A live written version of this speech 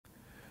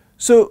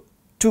So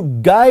to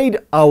guide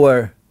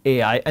our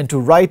AI and to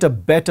write a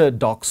better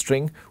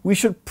docstring, we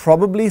should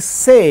probably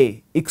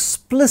say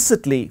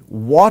explicitly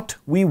what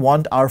we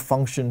want our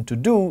function to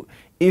do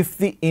if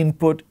the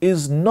input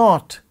is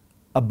not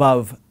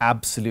above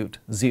absolute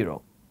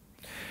zero.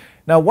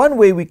 Now, one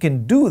way we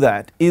can do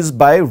that is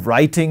by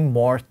writing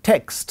more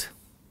text.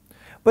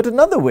 But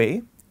another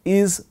way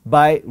is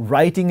by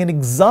writing an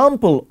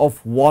example of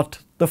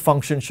what the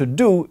function should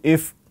do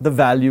if the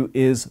value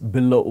is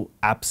below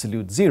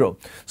absolute zero.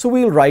 So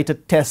we'll write a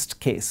test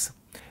case.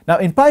 Now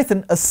in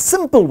Python, a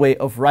simple way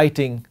of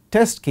writing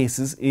test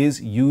cases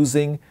is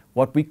using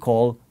what we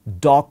call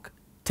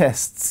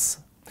doctests.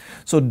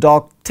 So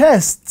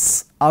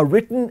doctests are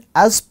written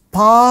as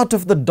part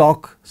of the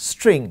doc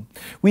string.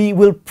 We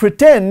will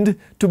pretend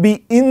to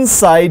be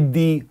inside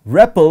the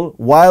REPL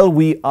while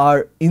we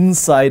are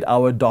inside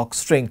our doc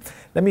string.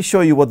 Let me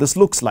show you what this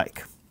looks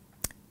like.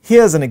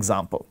 Here's an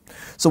example.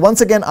 So once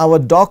again, our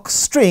doc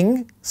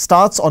string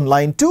starts on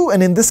line 2,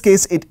 and in this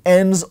case it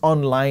ends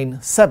on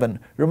line 7.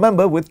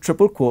 Remember, with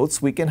triple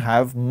quotes we can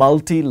have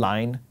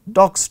multi-line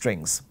doc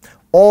strings.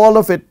 All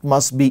of it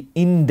must be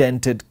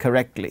indented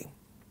correctly.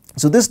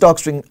 So this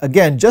docstring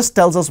again just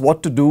tells us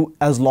what to do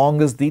as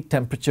long as the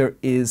temperature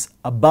is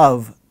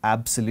above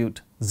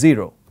absolute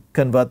zero.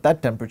 Convert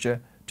that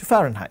temperature to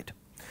Fahrenheit.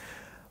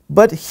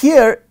 But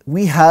here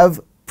we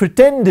have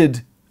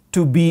pretended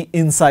to be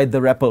inside the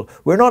REPL.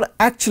 We're not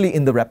actually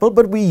in the REPL,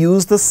 but we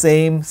use the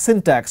same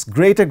syntax,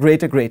 greater,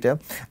 greater, greater,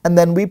 and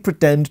then we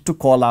pretend to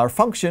call our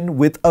function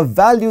with a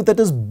value that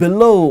is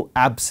below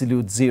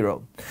absolute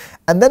zero.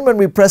 And then when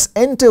we press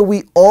enter,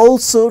 we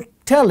also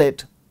tell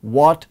it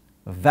what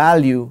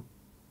value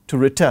to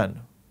return.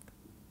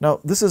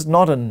 Now, this is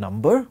not a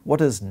number.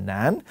 What is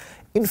nan?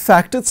 In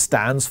fact, it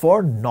stands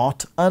for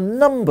not a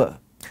number.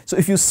 So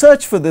if you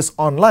search for this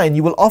online,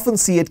 you will often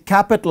see it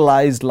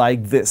capitalized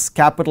like this,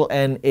 capital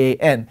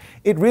N-A-N.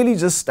 It really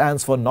just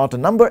stands for not a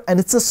number, and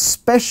it's a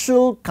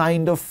special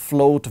kind of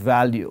float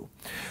value.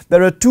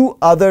 There are two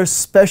other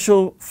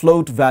special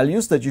float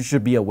values that you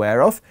should be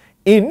aware of,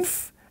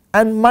 inf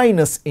and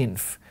minus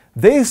inf.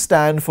 They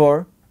stand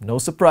for, no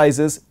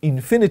surprises,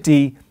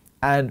 infinity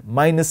and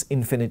minus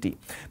infinity.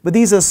 But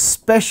these are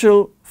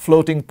special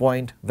floating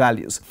point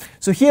values.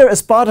 So here,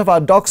 as part of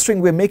our docstring,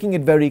 we're making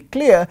it very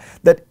clear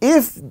that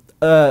if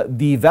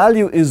the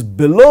value is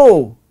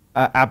below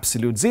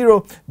absolute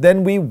zero,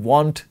 then we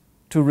want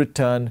to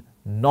return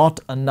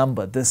not a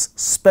number, this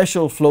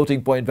special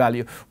floating point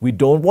value. We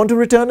don't want to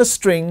return a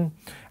string,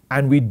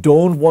 and we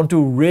don't want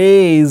to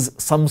raise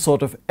some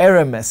sort of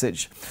error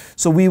message.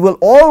 So we will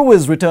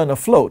always return a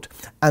float,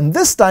 and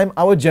this time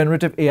our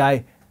generative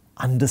AI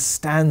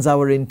understands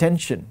our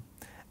intention,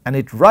 and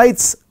it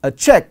writes a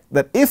check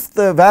that if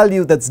the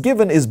value that's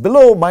given is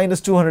below minus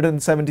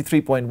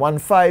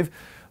 273.15,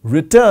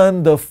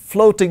 return the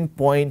floating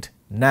point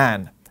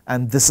nan.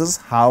 And this is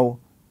how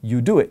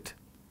you do it.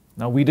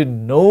 Now, we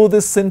didn't know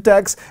this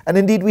syntax, and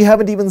indeed we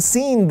haven't even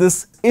seen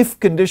this if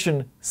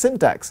condition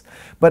syntax,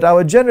 but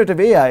our generative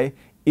AI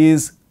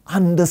is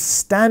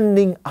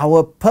understanding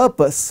our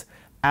purpose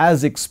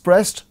as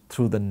expressed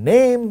through the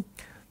name,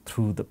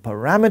 through the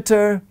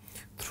parameter,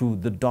 through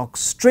the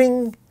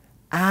docstring,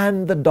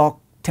 and the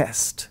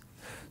doctest.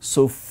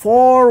 So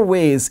 4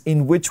 ways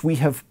in which we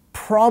have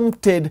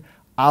prompted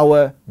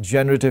our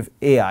generative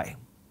AI.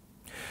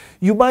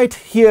 You might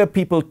hear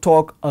people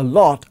talk a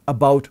lot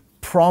about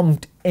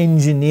prompt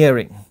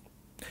engineering.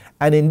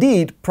 And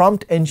indeed,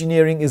 prompt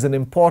engineering is an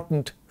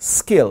important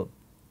skill.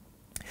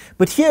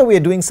 But here we are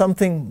doing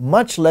something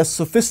much less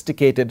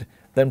sophisticated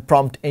than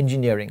prompt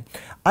engineering.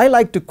 I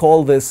like to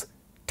call this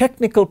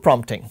technical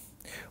prompting.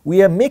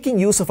 We are making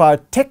use of our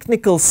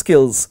technical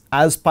skills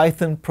as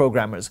Python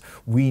programmers.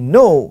 We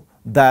know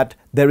that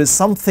there is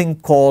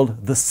something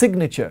called the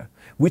signature,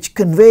 which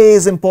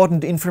conveys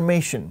important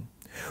information.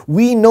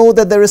 We know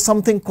that there is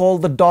something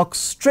called the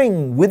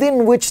docstring,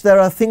 within which there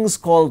are things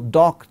called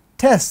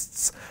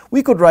doctests.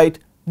 We could write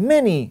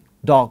many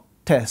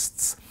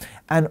doctests.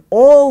 And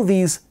all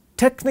these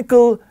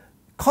technical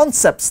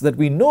concepts that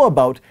we know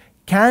about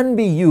can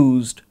be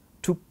used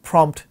to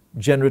prompt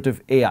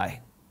generative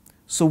AI.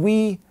 So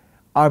we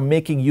are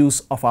making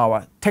use of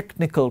our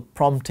technical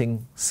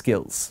prompting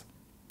skills.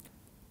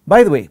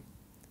 By the way,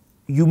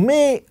 you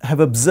may have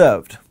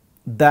observed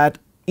that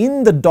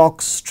in the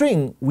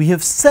docstring we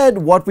have said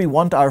what we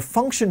want our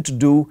function to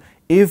do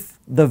if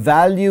the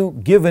value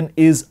given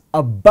is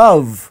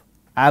above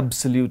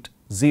absolute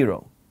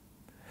zero.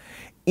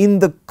 In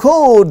the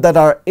code that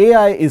our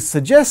AI is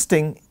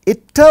suggesting,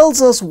 it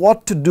tells us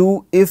what to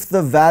do if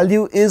the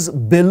value is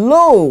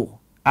below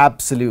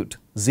absolute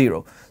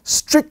zero,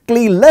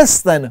 strictly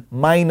less than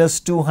minus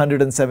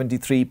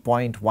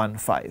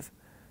 273.15.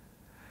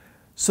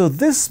 So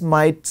this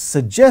might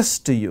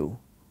suggest to you,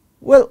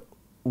 well,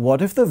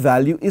 what if the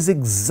value is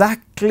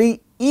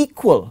exactly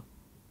equal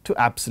to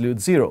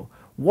absolute zero?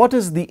 What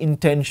is the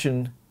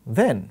intention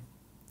then?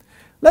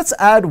 Let's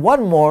add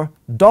one more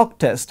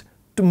doctest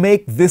to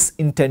make this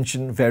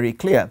intention very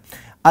clear.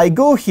 I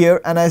go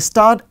here and I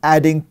start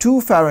adding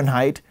 2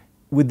 Fahrenheit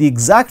with the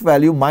exact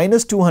value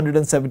minus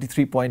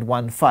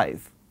 273.15.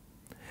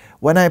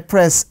 When I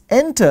press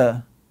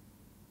enter,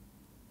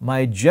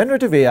 my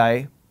generative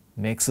AI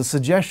makes a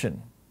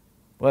suggestion.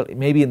 Well,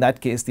 maybe in that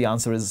case the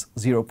answer is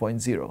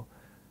 0.0.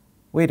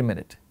 Wait a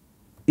minute.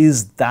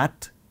 Is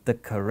that the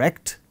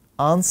correct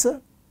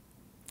answer?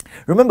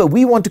 Remember,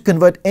 we want to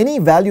convert any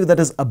value that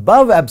is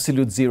above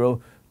absolute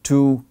zero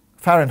to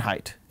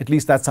Fahrenheit. At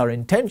least that's our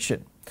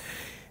intention.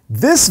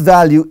 This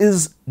value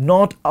is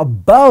not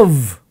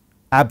above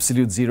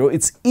absolute zero,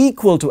 it's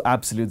equal to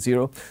absolute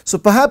zero. So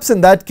perhaps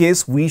in that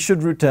case we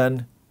should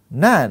return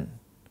nan.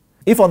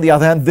 If, on the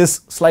other hand,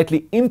 this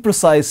slightly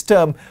imprecise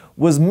term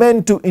was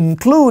meant to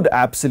include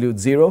absolute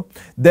zero,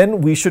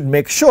 then we should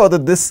make sure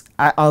that this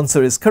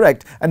answer is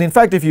correct. And in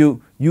fact, if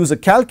you use a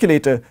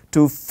calculator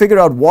to figure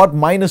out what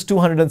minus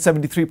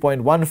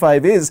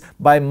 273.15 is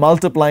by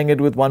multiplying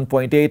it with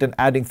 1.8 and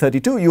adding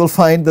 32, you will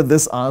find that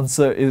this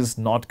answer is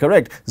not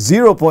correct.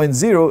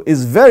 0.0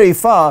 is very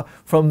far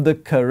from the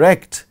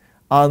correct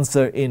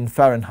answer in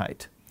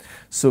Fahrenheit.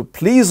 So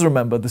please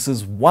remember, this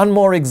is one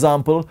more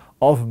example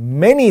of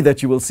many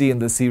that you will see in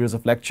this series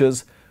of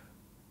lectures.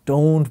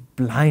 Don't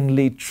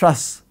blindly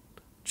trust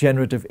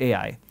generative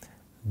AI.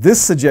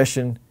 This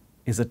suggestion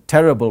is a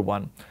terrible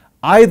one.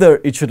 Either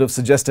it should have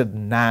suggested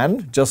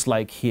nan, just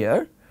like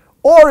here,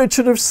 or it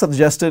should have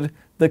suggested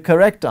the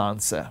correct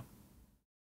answer.